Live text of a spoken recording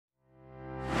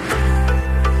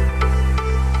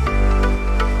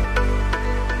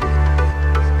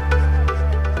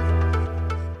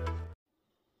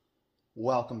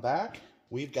Welcome back.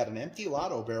 We've got an empty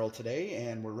lotto barrel today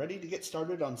and we're ready to get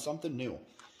started on something new.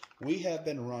 We have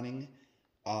been running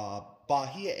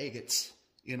Bahia agates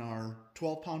in our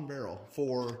 12-pound barrel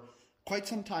for quite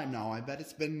some time now. I bet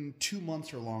it's been 2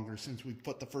 months or longer since we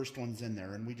put the first ones in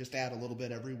there, and we just add a little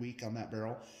bit every week on that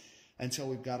barrel until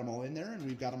we've got them all in there and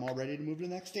we've got them all ready to move to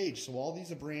the next stage. So all these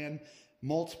have ran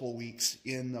multiple weeks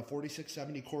in the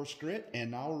 4670 coarse grit,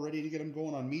 and now we're ready to get them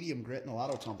going on medium grit in the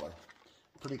lotto tumbler.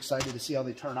 Pretty excited to see how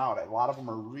they turn out. A lot of them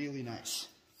are really nice.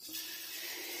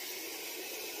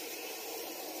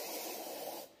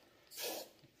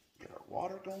 Get our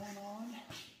water going on.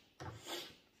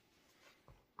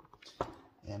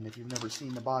 And if you've never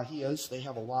seen the Bahias, they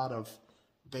have a lot of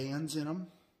bands in them.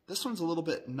 This one's a little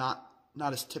bit not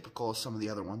as typical as some of the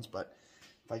other ones, but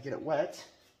if I get it wet,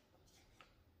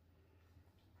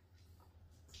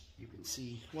 you can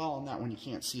see, well, on that one you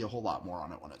can't see a whole lot more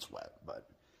on it when it's wet, but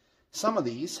some of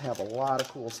these have a lot of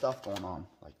cool stuff going on.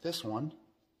 Like this one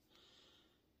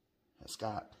has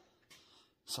got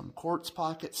some quartz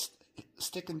pockets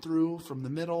sticking through from the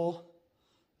middle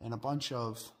and a bunch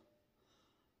of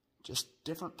just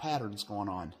different patterns going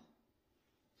on.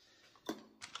 A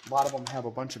lot of them have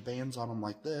a bunch of bands on them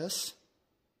like this.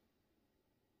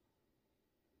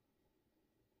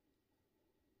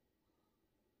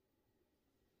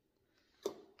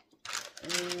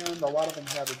 And a lot of them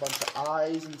have a bunch of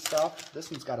eyes and stuff.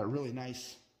 This one's got a really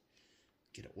nice,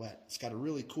 get it wet, it's got a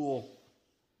really cool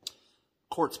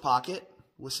quartz pocket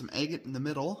with some agate in the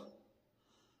middle.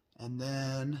 And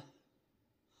then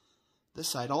this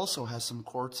side also has some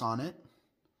quartz on it.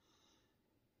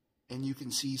 And you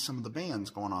can see some of the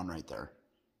bands going on right there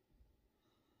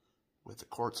with the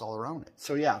quartz all around it.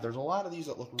 So yeah, there's a lot of these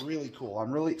that look really cool.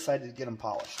 I'm really excited to get them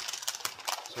polished.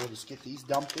 So we'll just get these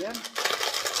dumped in.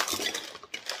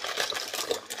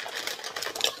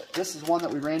 This is one that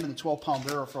we ran in the 12-pound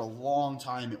barrel for a long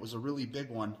time. It was a really big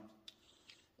one.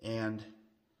 And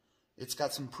it's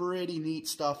got some pretty neat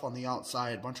stuff on the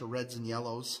outside. A bunch of reds and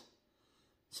yellows.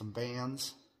 Some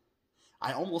bands.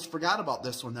 I almost forgot about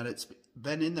this one, that it's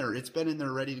been in there. It's been in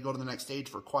there ready to go to the next stage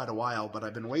for quite a while, but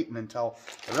I've been waiting until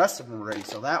the rest of them are ready.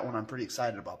 So that one I'm pretty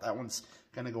excited about. That one's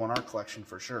going to go in our collection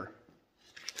for sure.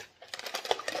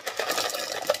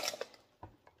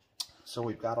 So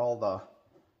we've got all the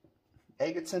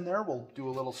agates in there. We'll do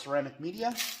a little ceramic media.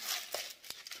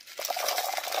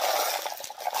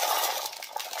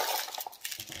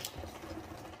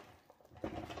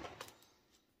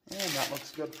 And that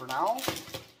looks good for now.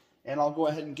 And I'll go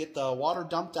ahead and get the water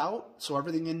dumped out so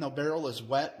everything in the barrel is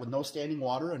wet with no standing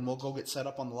water, and we'll go get set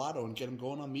up on the lotto and get them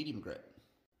going on medium grit.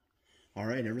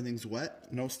 Alright, everything's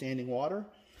wet, no standing water.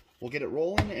 We'll get it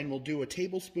rolling, and we'll do a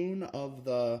tablespoon of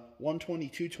the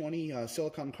 120-220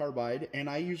 silicon carbide, and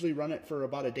I usually run it for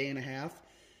about a day and a half,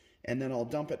 and then I'll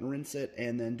dump it and rinse it,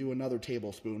 and then do another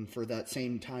tablespoon for that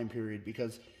same time period,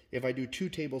 because if I do 2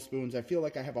 tablespoons, I feel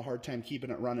like I have a hard time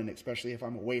keeping it running, especially if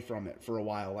I'm away from it for a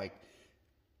while. Like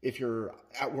if you're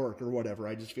at work or whatever,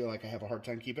 I just feel like I have a hard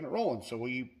time keeping it rolling. So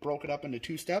we broke it up into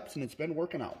 2 steps, and it's been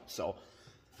working out. So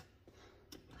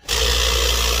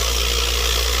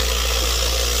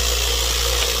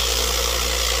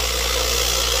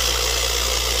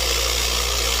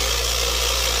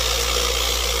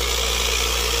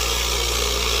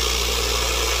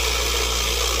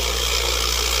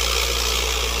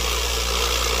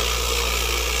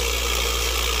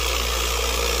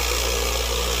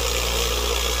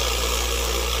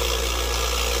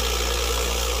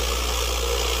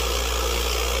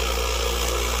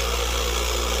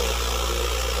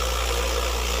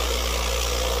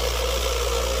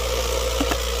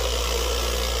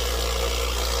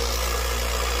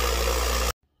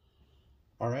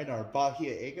alright, our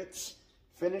Bahia agates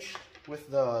finished with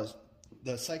the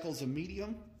cycles of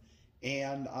medium,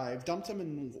 and I've dumped them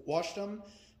and washed them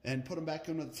and put them back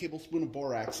in with a tablespoon of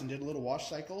borax and did a little wash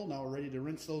cycle. Now we're ready to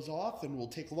rinse those off, and we'll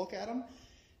take a look at them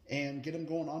and get them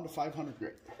going on to 500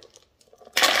 grit.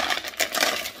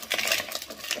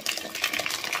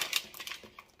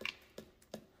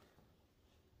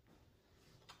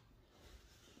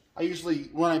 I usually,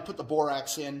 when I put the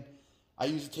borax in, I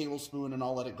use a tablespoon and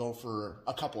I'll let it go for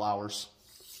a couple hours.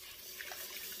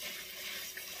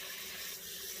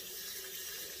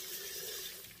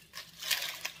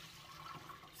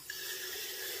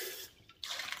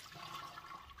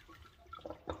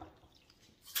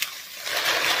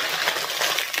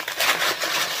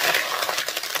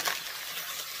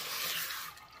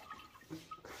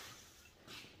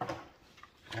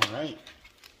 All right.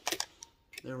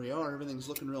 There we are. Everything's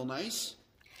looking real nice.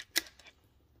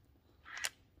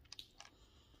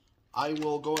 I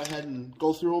will go ahead and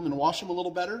go through them and wash them a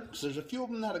little better, because there's a few of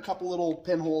them that had a couple little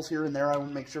pinholes here and there. I want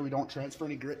to make sure we don't transfer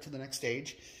any grit to the next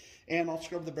stage. And I'll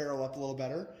scrub the barrel up a little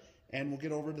better, and we'll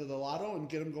get over to the Lotto and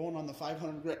get them going on the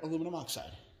 500 grit aluminum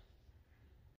oxide.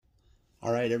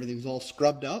 All right, everything's all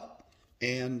scrubbed up,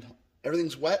 and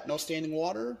everything's wet, no standing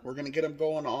water. We're going to get them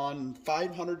going on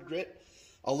 500 grit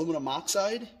aluminum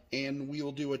oxide, and we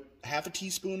will do a half a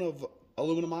teaspoon of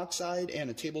aluminum oxide and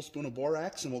a tablespoon of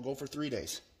borax, and we'll go for 3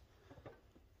 days.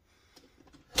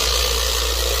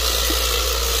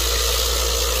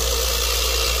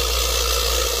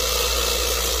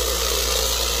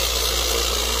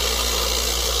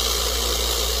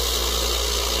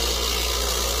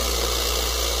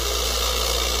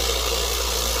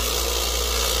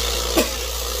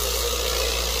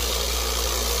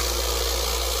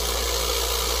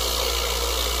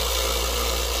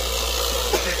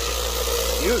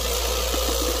 Huge.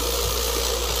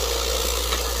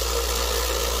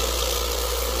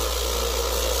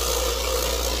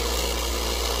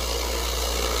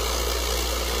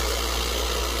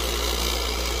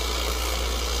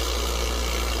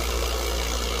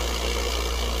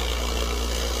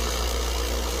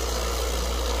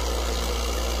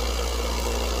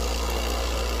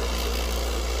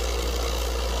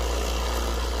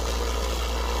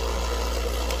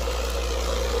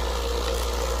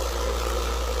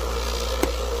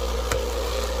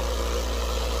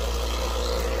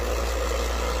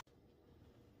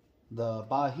 The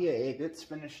Bahia agates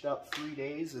finished up 3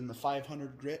 days in the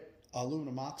 500 grit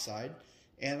aluminum oxide,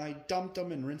 and I dumped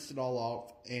them and rinsed it all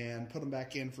out and put them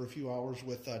back in for a few hours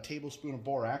with a tablespoon of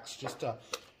borax just to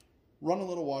run a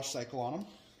little wash cycle on them.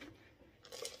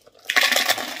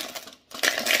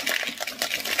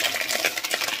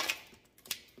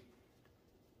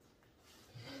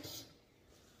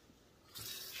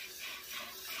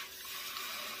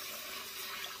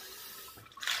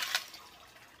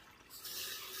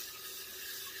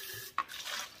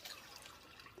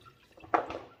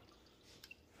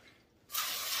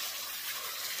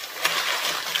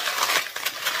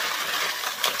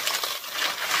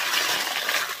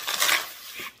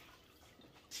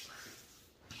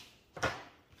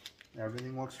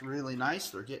 Everything looks really nice.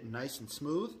 They're getting nice and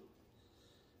smooth.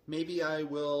 Maybe I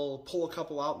will pull a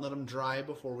couple out and let them dry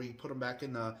before we put them back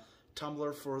in the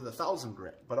tumbler for the 1000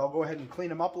 grit. But I'll go ahead and clean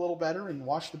them up a little better and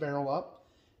wash the barrel up,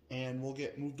 and we'll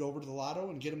get moved over to the Lotto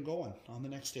and get them going on the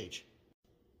next stage.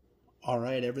 All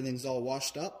right, everything's all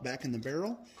washed up back in the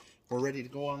barrel. We're ready to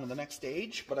go on to the next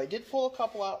stage, but I did pull a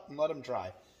couple out and let them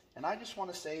dry. And I just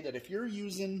want to say that if you're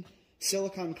using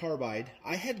silicon carbide,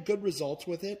 I had good results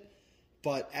with it.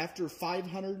 But after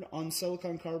 500 on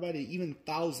silicon carbide, even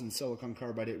 1000 silicon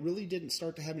carbide, it really didn't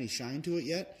start to have any shine to it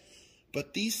yet.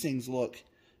 But these things look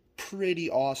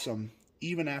pretty awesome,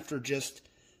 even after just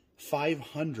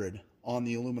 500 on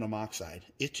the aluminum oxide.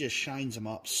 It just shines them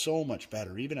up so much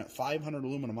better. Even at 500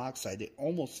 aluminum oxide, they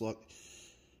almost look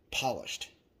polished.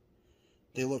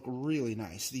 They look really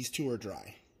nice. These two are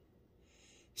dry.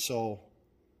 So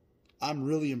I'm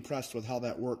really impressed with how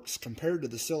that works compared to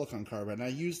the silicon carbide. And I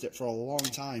used it for a long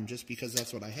time just because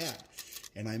that's what I had.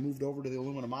 And I moved over to the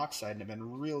aluminum oxide and have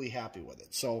been really happy with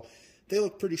it. So they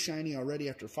look pretty shiny already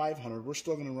after 500. We're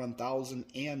still going to run 1000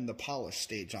 and the polish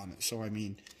stage on it. So, I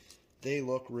mean, they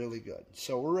look really good.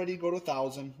 So we're ready to go to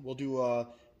 1000. We'll do a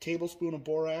tablespoon of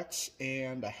borax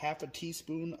and a half a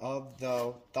teaspoon of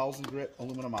the 1000 grit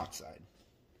aluminum oxide.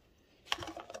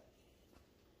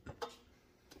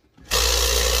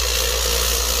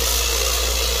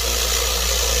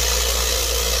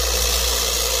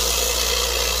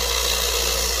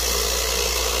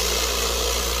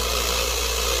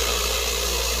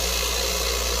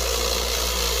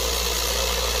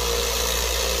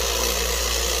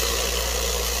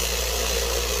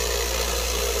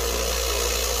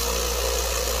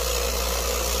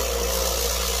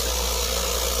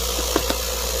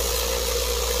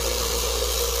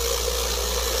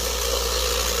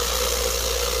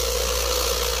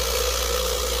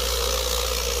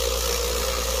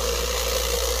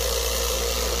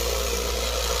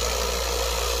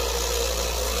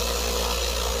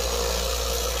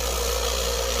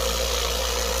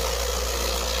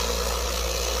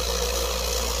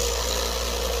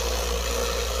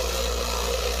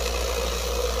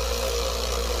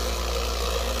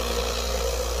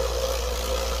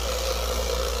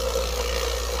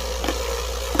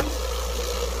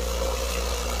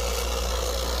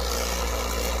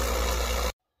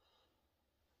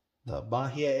 The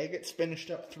Bahia agates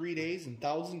finished up 3 days in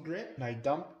 1000 grit, and I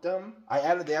dumped them. I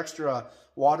added the extra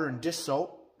water and dish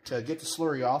soap to get the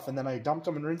slurry off, and then I dumped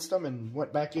them and rinsed them and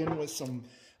went back in with some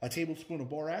a tablespoon of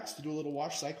borax to do a little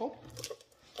wash cycle.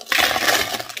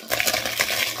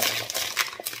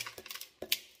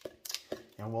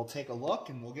 And we'll take a look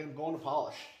and we'll get them going to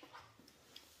polish.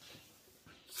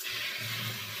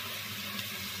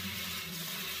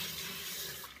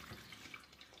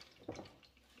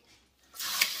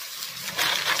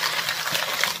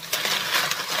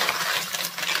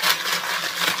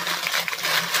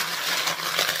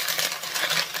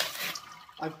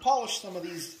 I've polished some of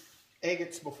these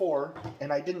agates before,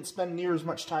 and I didn't spend near as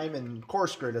much time in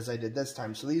coarse grit as I did this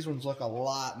time, so these ones look a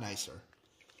lot nicer.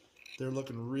 They're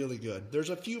looking really good.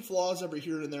 There's a few flaws over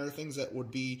here and there, things that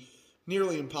would be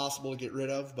nearly impossible to get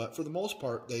rid of, but for the most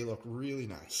part, they look really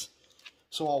nice.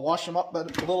 So I'll wash them up a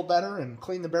little better and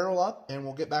clean the barrel up, and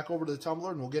we'll get back over to the tumbler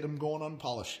and we'll get them going on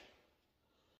polish.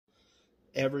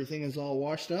 Everything is all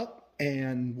washed up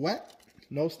and wet,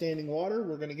 no standing water.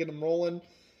 We're going to get them rolling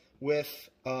with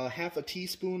half a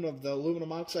teaspoon of the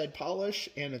aluminum oxide polish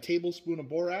and a tablespoon of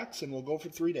borax, and we'll go for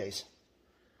 3 days.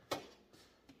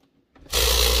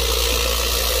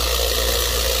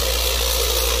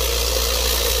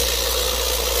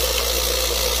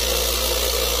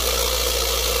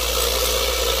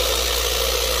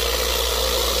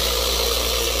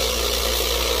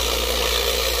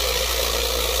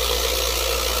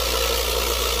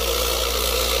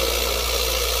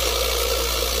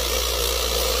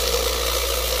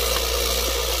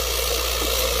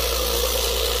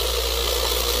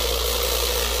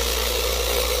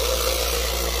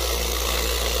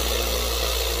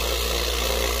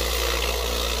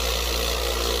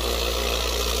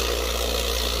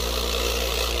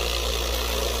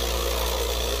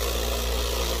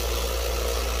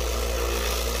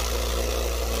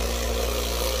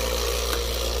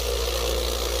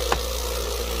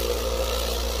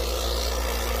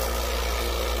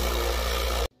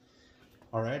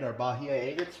 Alright, our Bahia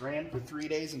agates ran for 3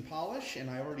 days in polish, and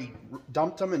I already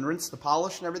dumped them and rinsed the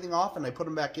polish and everything off, and I put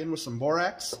them back in with some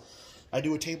borax. I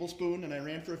do a tablespoon, and I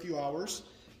ran for a few hours.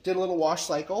 Did a little wash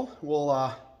cycle.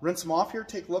 We'll rinse them off here,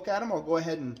 take a look at them. I'll go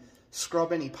ahead and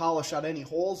scrub any polish out any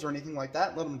holes or anything like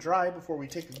that, let them dry before we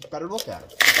take a better look at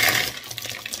it.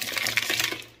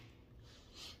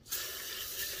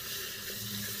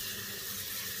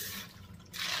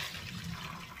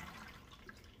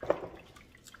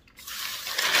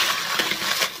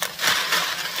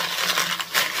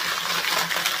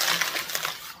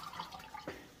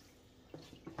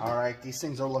 Alright, these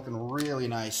things are looking really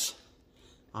nice.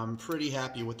 I'm pretty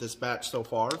happy with this batch so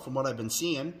far from what I've been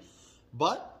seeing.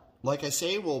 But, like I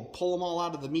say, we'll pull them all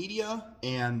out of the media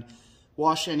and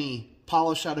wash any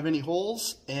polish out of any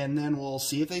holes, and then we'll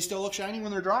see if they still look shiny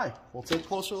when they're dry. We'll take a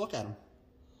closer look at them.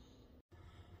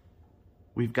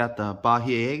 We've got the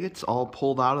Bahia agates all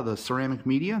pulled out of the ceramic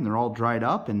media, and they're all dried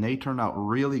up, and they turned out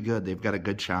really good. They've got a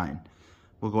good shine.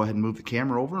 We'll go ahead and move the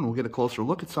camera over, and we'll get a closer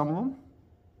look at some of them.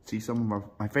 See some of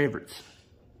my favorites.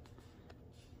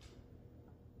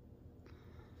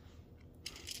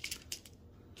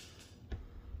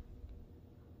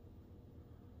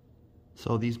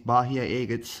 So these Bahia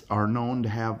agates are known to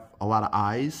have a lot of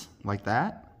eyes like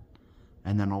that,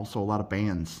 and then also a lot of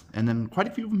bands. And then quite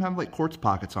a few of them have like quartz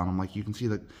pockets on them. Like you can see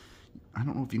the, I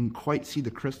don't know if you can quite see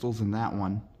the crystals in that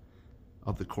one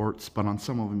of the quartz, but on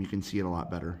some of them you can see it a lot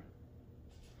better.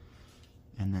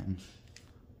 And then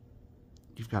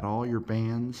you've got all your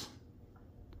bands.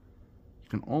 You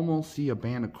can almost see a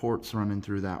band of quartz running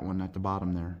through that one at the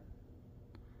bottom there.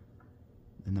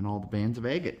 And then all the bands of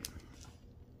agate.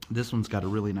 This one's got a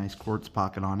really nice quartz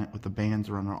pocket on it with the bands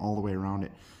running all the way around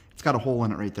it. It's got a hole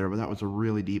in it right there, but that was a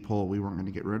really deep hole we weren't going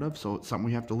to get rid of, so it's something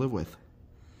we have to live with.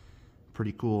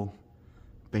 Pretty cool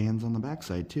bands on the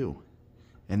backside too.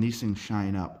 And these things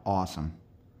shine up awesome.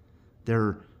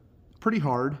 They're pretty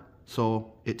hard,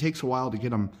 so it takes a while to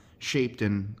get them shaped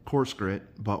in coarse grit,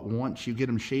 but once you get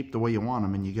them shaped the way you want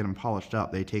them and you get them polished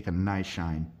up, they take a nice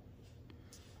shine.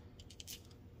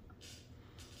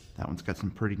 That one's got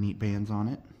some pretty neat bands on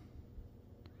it.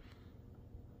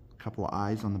 A couple of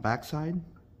eyes on the backside.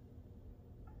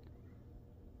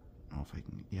 I don't know if I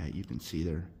can, yeah, you can see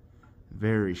they're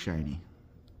very shiny.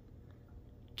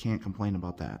 Can't complain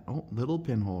about that. Oh, little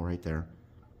pinhole right there.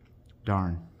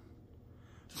 Darn.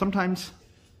 Sometimes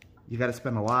you got to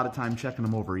spend a lot of time checking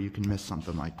them over. You can miss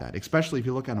something like that, especially if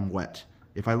you look at them wet.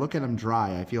 If I look at them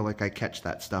dry, I feel like I catch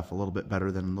that stuff a little bit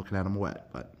better than looking at them wet.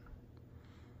 But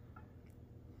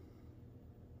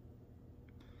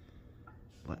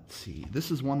let's see.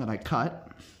 This is one that I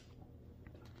cut,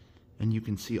 and you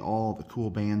can see all the cool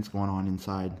bands going on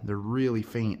inside. They're really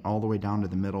faint all the way down to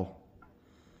the middle,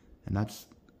 and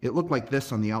it looked like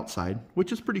this on the outside,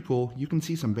 which is pretty cool. You can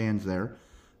see some bands there.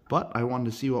 But I wanted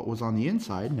to see what was on the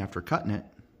inside, and after cutting it,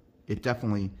 it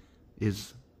definitely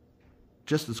is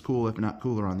just as cool, if not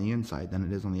cooler, on the inside than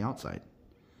it is on the outside.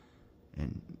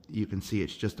 And you can see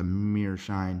it's just a mere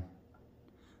shine.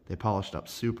 They polished up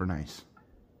super nice.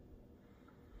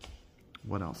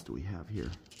 What else do we have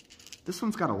here? This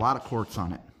one's got a lot of quartz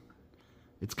on it.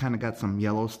 It's kind of got some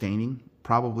yellow staining.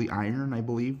 Probably iron, I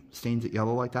believe, stains it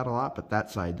yellow like that a lot. But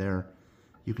that side there,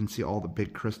 you can see all the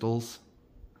big crystals.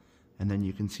 And then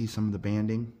you can see some of the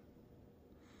banding.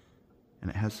 And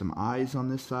it has some eyes on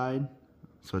this side.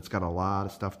 So it's got a lot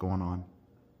of stuff going on.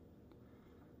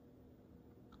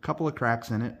 A couple of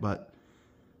cracks in it, but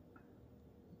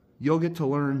you'll get to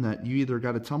learn that you either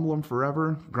got to tumble them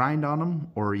forever, grind on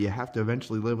them, or you have to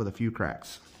eventually live with a few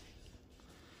cracks.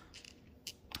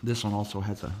 This one also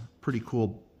has a pretty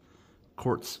cool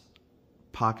quartz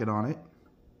pocket on it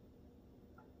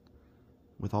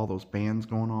with all those bands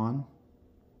going on.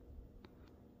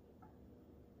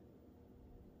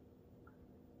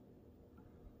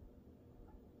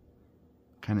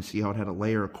 Kind of see how it had a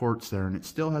layer of quartz there, and it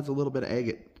still has a little bit of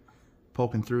agate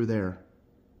poking through there.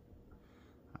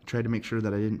 I tried to make sure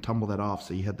that I didn't tumble that off,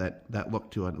 so you had that look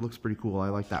to it. It looks pretty cool. I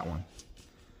like that one.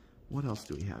 What else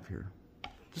do we have here?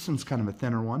 This one's kind of a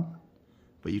thinner one,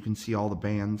 but you can see all the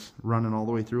bands running all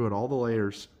the way through it, all the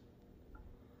layers.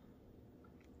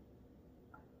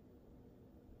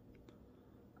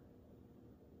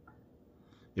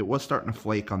 It was starting to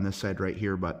flake on this side right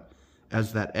here, but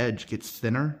as that edge gets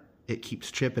thinner, it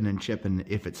keeps chipping and chipping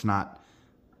if it's not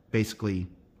basically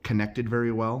connected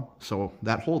very well. So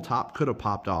that whole top could have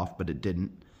popped off, but it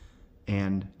didn't.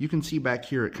 And you can see back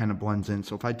here it kind of blends in.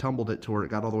 So if I tumbled it to where it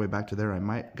got all the way back to there, I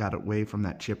might got away from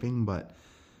that chipping, but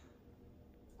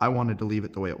I wanted to leave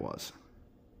it the way it was.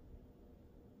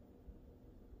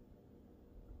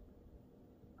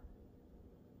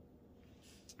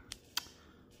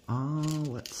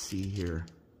 Let's see here.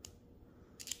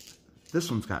 This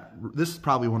is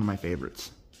probably one of my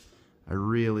favorites. I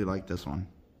really like this one.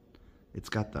 It's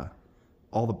got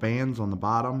all the bands on the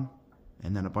bottom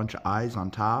and then a bunch of eyes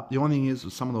on top. The only thing is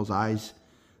with some of those eyes,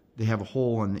 they have a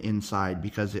hole in the inside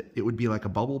because it would be like a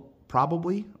bubble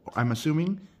probably, I'm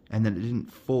assuming, and then it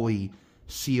didn't fully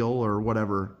seal or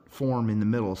whatever form in the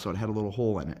middle, so it had a little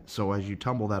hole in it. So as you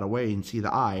tumble that away and see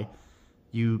the eye,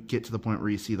 you get to the point where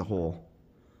you see the hole.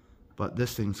 But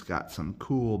this thing's got some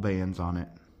cool bands on it.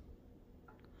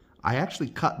 I actually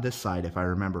cut this side, if I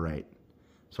remember right.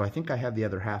 So I think I have the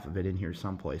other half of it in here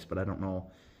someplace, but I don't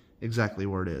know exactly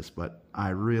where it is. But I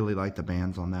really like the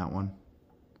bands on that one.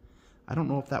 I don't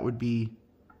know if that would be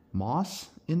moss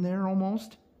in there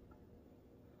almost.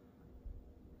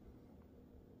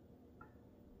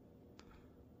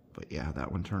 But yeah,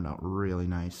 that one turned out really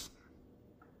nice.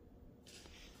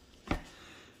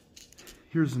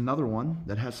 Here's another one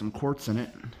that has some quartz in it.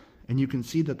 And you can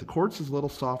see that the quartz is a little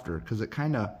softer because it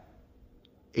kind of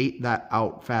ate that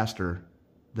out faster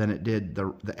than it did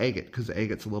the agate, because the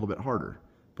agate's a little bit harder.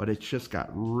 But it's just got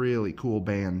really cool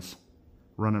bands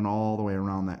running all the way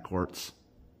around that quartz.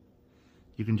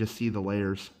 You can just see the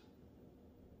layers.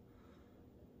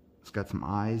 It's got some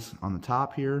eyes on the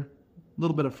top here. A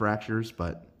little bit of fractures,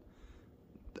 but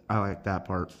I like that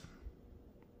part.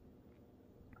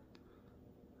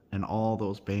 And all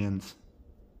those bands.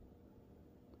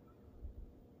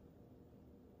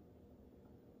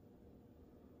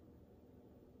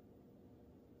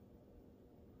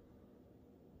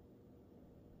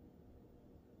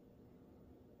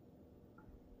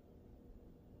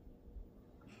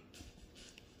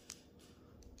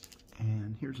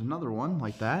 And here's another one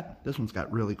like that. This one's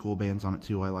got really cool bands on it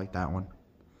too. I like that one.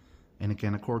 And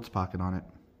again, a quartz pocket on it.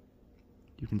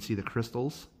 You can see the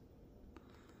crystals.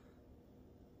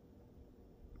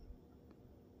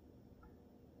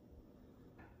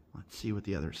 Let's see what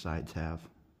the other sides have.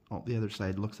 Oh, the other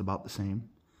side looks about the same.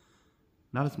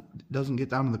 It doesn't get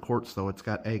down to the quartz though. It's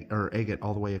got agate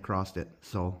all the way across it.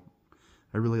 So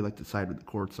I really like the side with the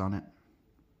quartz on it.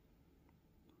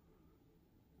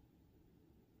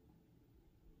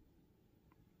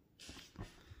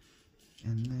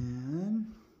 And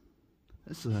then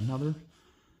this is another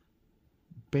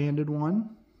banded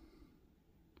one.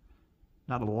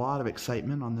 Not a lot of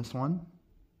excitement on this one,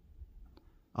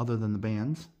 other than the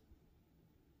bands.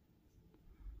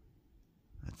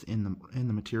 That's in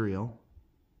the material.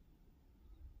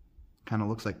 Kind of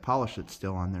looks like polish that's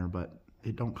still on there, but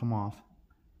it don't come off.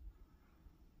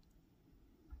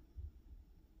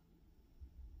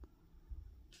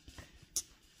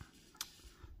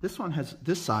 This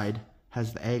side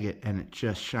has the agate, and it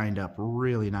just shined up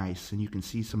really nice, and you can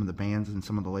see some of the bands and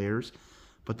some of the layers.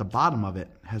 But the bottom of it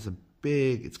has a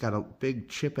it's got a big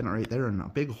chip in it right there and a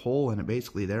big hole in it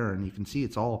basically there, and you can see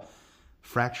it's all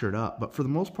fractured up. But for the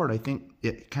most part, I think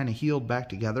it kind of healed back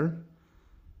together,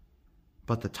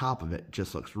 but the top of it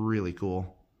just looks really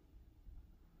cool.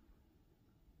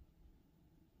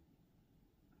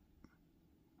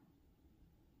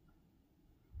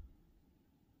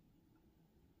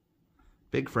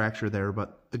 Big fracture there,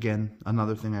 but again,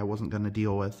 another thing I wasn't going to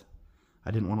deal with.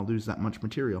 I didn't want to lose that much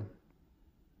material.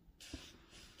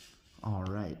 All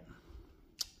right.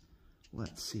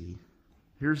 Let's see.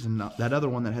 Here's that other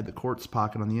one that had the quartz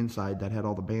pocket on the inside that had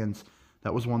all the bands.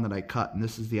 That was one that I cut, and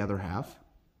this is the other half.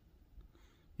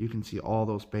 You can see all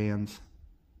those bands.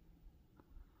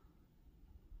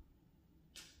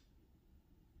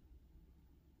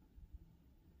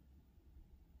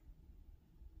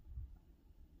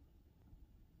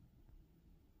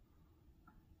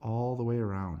 All the way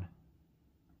around.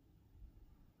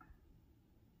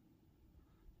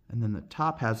 And then the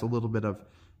top has a little bit of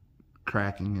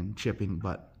cracking and chipping,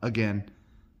 but again,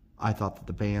 I thought that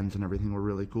the bands and everything were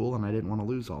really cool, and I didn't want to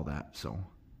lose all that, so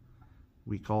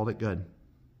we called it good.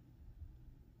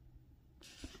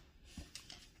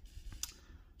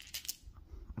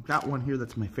 I've got one here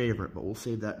that's my favorite, but we'll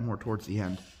save that more towards the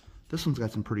end. This one's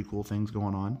got some pretty cool things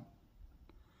going on.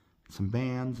 Some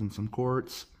bands and some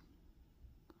quartz.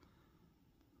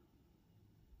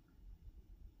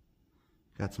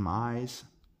 Got some eyes.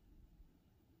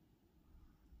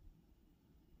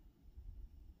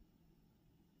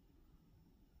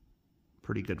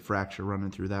 Pretty good fracture running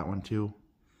through that one too.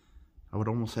 I would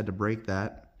almost had to break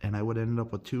that, and I would end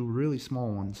up with two really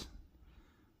small ones.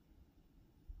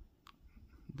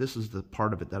 This is the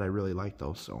part of it that I really like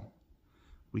though, so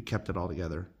we kept it all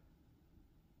together.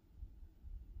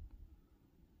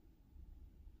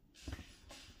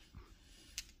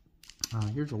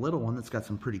 Here's a little one that's got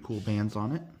some pretty cool bands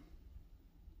on it.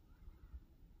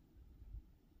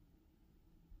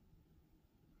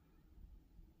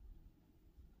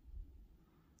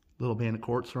 Little band of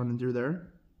quartz running through there.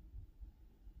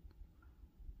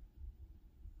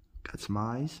 Got some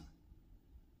eyes.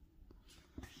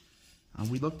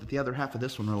 We looked at the other half of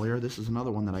this one earlier. This is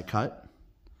another one that I cut.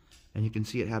 And you can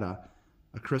see it had a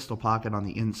crystal pocket on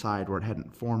the inside where it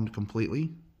hadn't formed completely.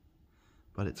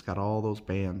 But it's got all those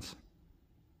bands.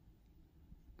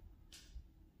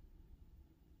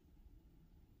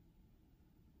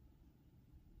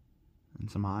 And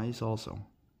some eyes also.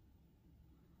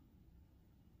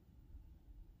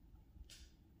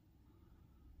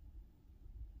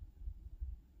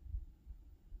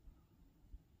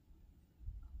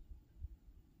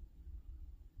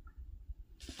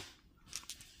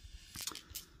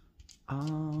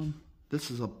 This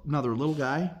is another little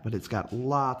guy, but it's got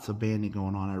lots of banding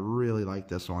going on. I really like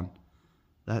this one.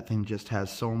 That thing just has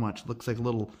so much. Looks like a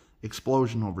little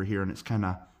explosion over here, and it's kind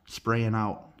of spraying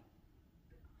out.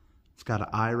 It's got an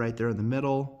eye right there in the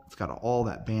middle. It's got all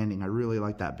that banding. I really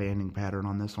like that banding pattern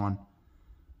on this one.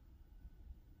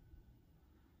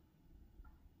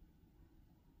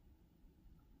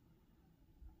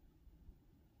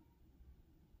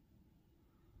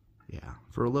 Yeah,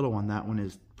 for a little one, that one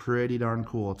is pretty darn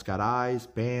cool. It's got eyes,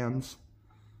 bands,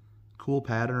 cool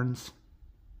patterns.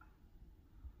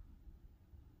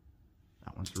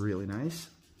 That one's really nice.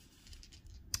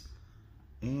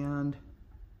 And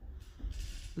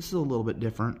this is a little bit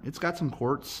different. It's got some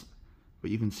quartz, but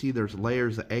you can see there's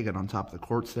layers of agate on top of the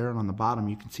quartz there, and on the bottom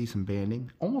you can see some banding.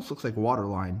 Almost looks like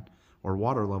waterline or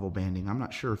water level banding. I'm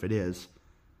not sure if it is,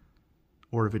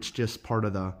 or if it's just part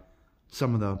of the,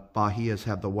 some of the Bahias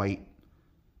have the white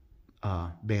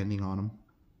banding on them.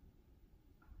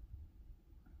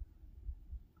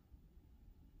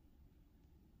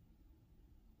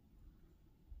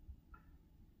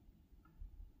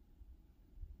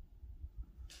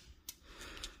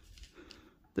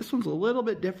 This one's a little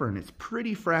bit different. It's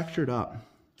pretty fractured up.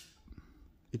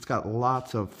 It's got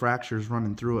lots of fractures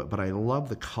running through it, but I love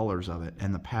the colors of it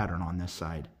and the pattern on this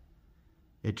side.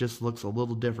 It just looks a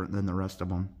little different than the rest of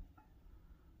them.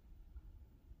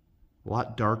 A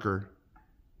lot darker.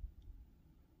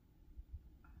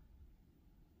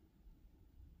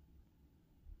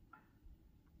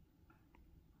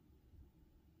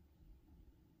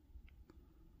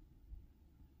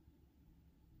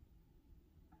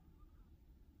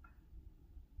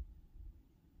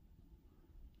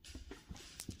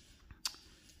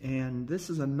 And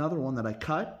this is another one that I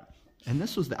cut, and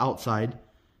this was the outside.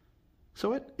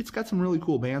 So it's got some really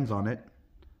cool bands on it,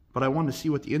 but I wanted to see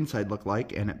what the inside looked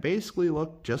like, and it basically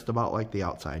looked just about like the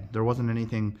outside. There wasn't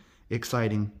anything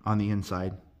exciting on the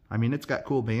inside. I mean, it's got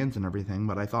cool bands and everything,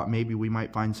 but I thought maybe we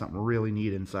might find something really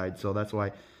neat inside, so that's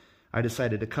why I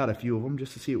decided to cut a few of them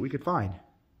just to see what we could find.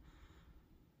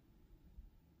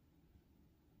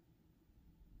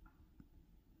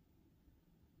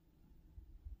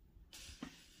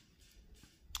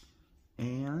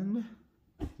 And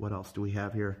what else do we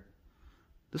have here?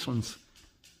 This one's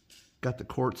got the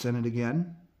quartz in it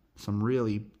again. Some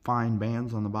really fine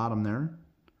bands on the bottom there.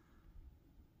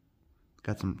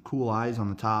 Got some cool eyes on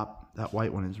the top. That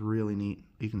white one is really neat.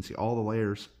 You can see all the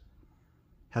layers.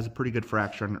 Has a pretty good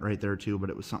fracture on it right there too, but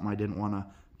it was something I didn't want to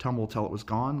tumble till it was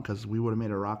gone because we would have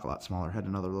made our rock a lot smaller. Had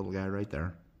another little guy right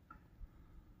there.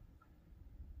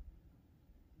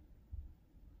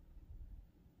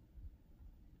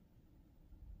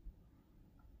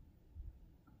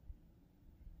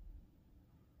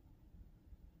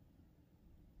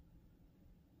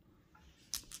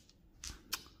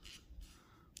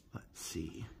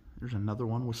 See, there's another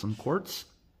one with some quartz,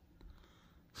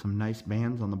 some nice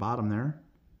bands on the bottom there,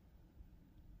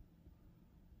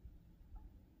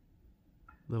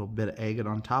 little bit of agate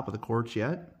on top of the quartz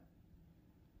yet.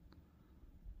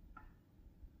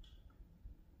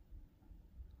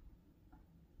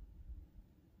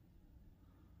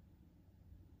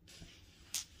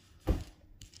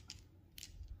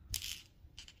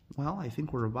 Well, I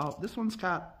think we're about, this one's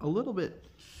got a little bit,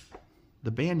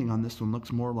 the banding on this one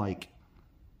looks more like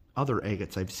other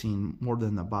agates I've seen more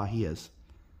than the Bahias.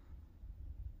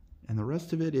 And the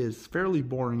rest of it is fairly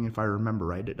boring if I remember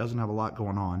right. It doesn't have a lot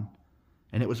going on.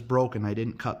 And it was broken. I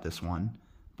didn't cut this one.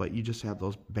 But you just have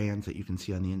those bands that you can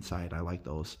see on the inside. I like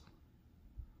those.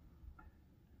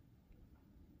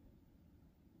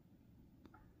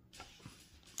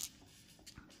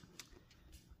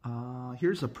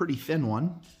 Here's a pretty thin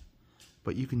one.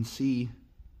 But you can see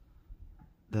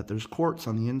that there's quartz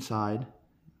on the inside.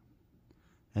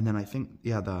 And then I think,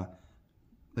 yeah,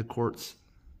 the quartz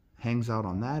hangs out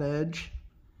on that edge,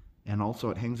 and also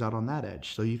it hangs out on that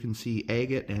edge. So you can see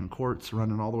agate and quartz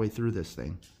running all the way through this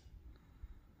thing.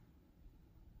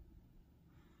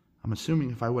 I'm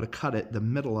assuming if I would have cut it, the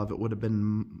middle of it would have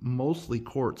been mostly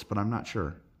quartz, but I'm not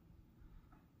sure.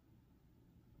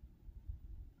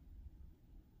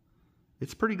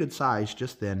 It's pretty good size,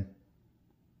 just thin.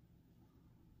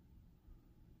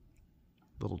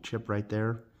 Little chip right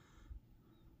there.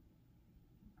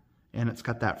 And it's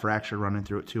got that fracture running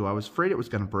through it too. I was afraid it was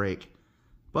going to break,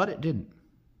 but it didn't.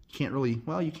 Can't really,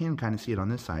 well, you can kind of see it on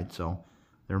this side, so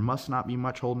there must not be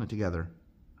much holding it together.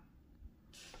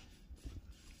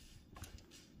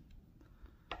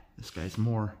 This guy's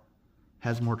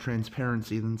has more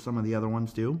transparency than some of the other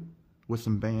ones do, with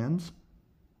some bands.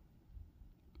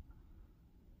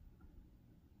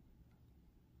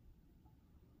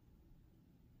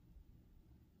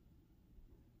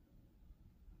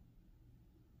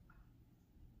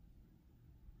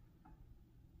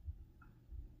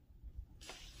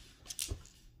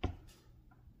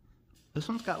 This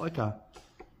one's got like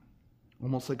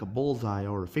almost like a bullseye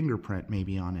or a fingerprint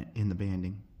maybe on it in the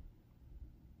banding.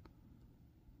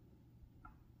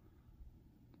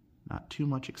 Not too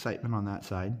much excitement on that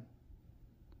side.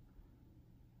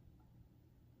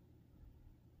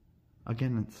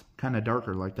 Again, it's kind of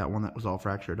darker like that one that was all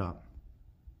fractured up.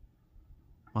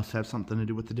 Must have something to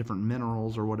do with the different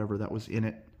minerals or whatever that was in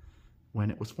it when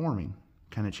it was forming.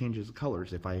 Kind of changes the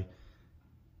colors if I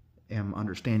am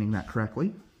understanding that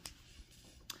correctly.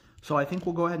 So I think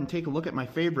we'll go ahead and take a look at my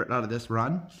favorite out of this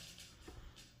run.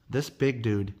 This big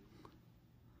dude.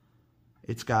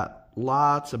 It's got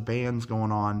lots of bands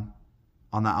going on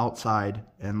the outside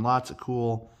and lots of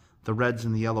cool, the reds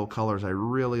and the yellow colors. I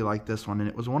really like this one, and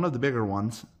it was one of the bigger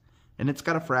ones. And it's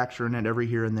got a fracture in it every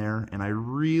here and there, and I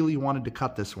really wanted to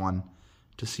cut this one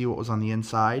to see what was on the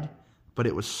inside, but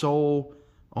it was so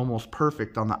almost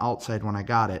perfect on the outside when I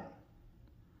got it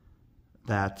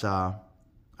that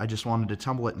I just wanted to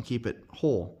tumble it and keep it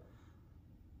whole.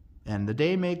 And the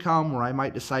day may come where I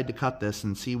might decide to cut this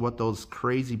and see what those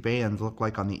crazy bands look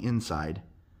like on the inside.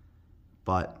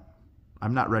 But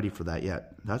I'm not ready for that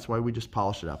yet. That's why we just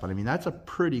polished it up. And I mean, that's a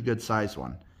pretty good size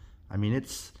one. I mean,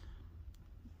 it's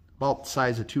about the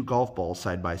size of 2 golf balls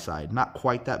side by side. Not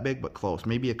quite that big, but close.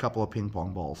 Maybe a couple of ping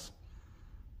pong balls.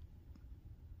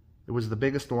 It was the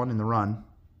biggest one in the run.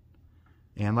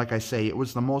 And like I say, it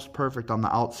was the most perfect on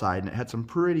the outside, and it had some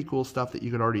pretty cool stuff that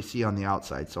you could already see on the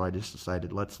outside. So I just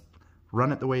decided, let's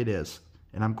run it the way it is.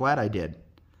 And I'm glad I did.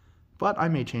 But I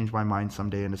may change my mind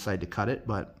someday and decide to cut it,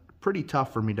 but pretty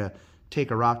tough for me to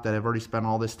take a rock that I've already spent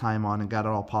all this time on and got it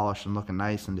all polished and looking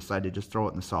nice and decide to just throw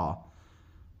it in the saw.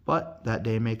 But that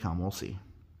day may come, we'll see.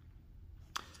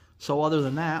 So other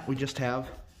than that, we just have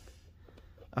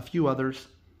a few others.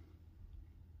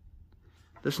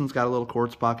 This one's got a little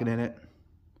quartz pocket in it.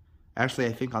 Actually,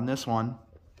 I think on this one,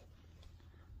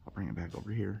 I'll bring it back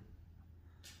over here.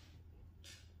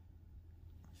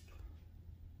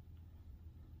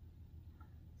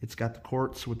 It's got the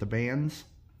quartz with the bands,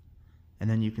 and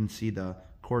then you can see the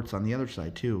quartz on the other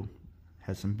side too.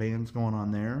 Has some bands going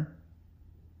on there,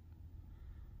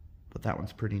 but that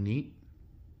one's pretty neat.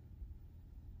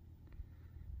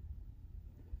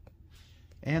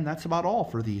 And that's about all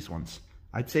for these ones.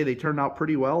 I'd say they turned out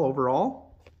pretty well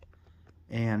overall,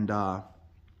 and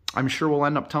I'm sure we'll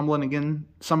end up tumbling again,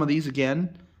 some of these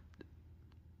again.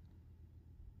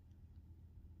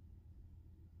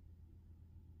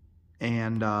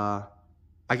 And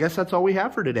I guess that's all we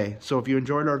have for today. So if you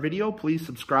enjoyed our video, please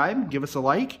subscribe, give us a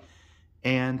like,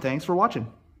 and thanks for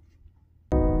watching.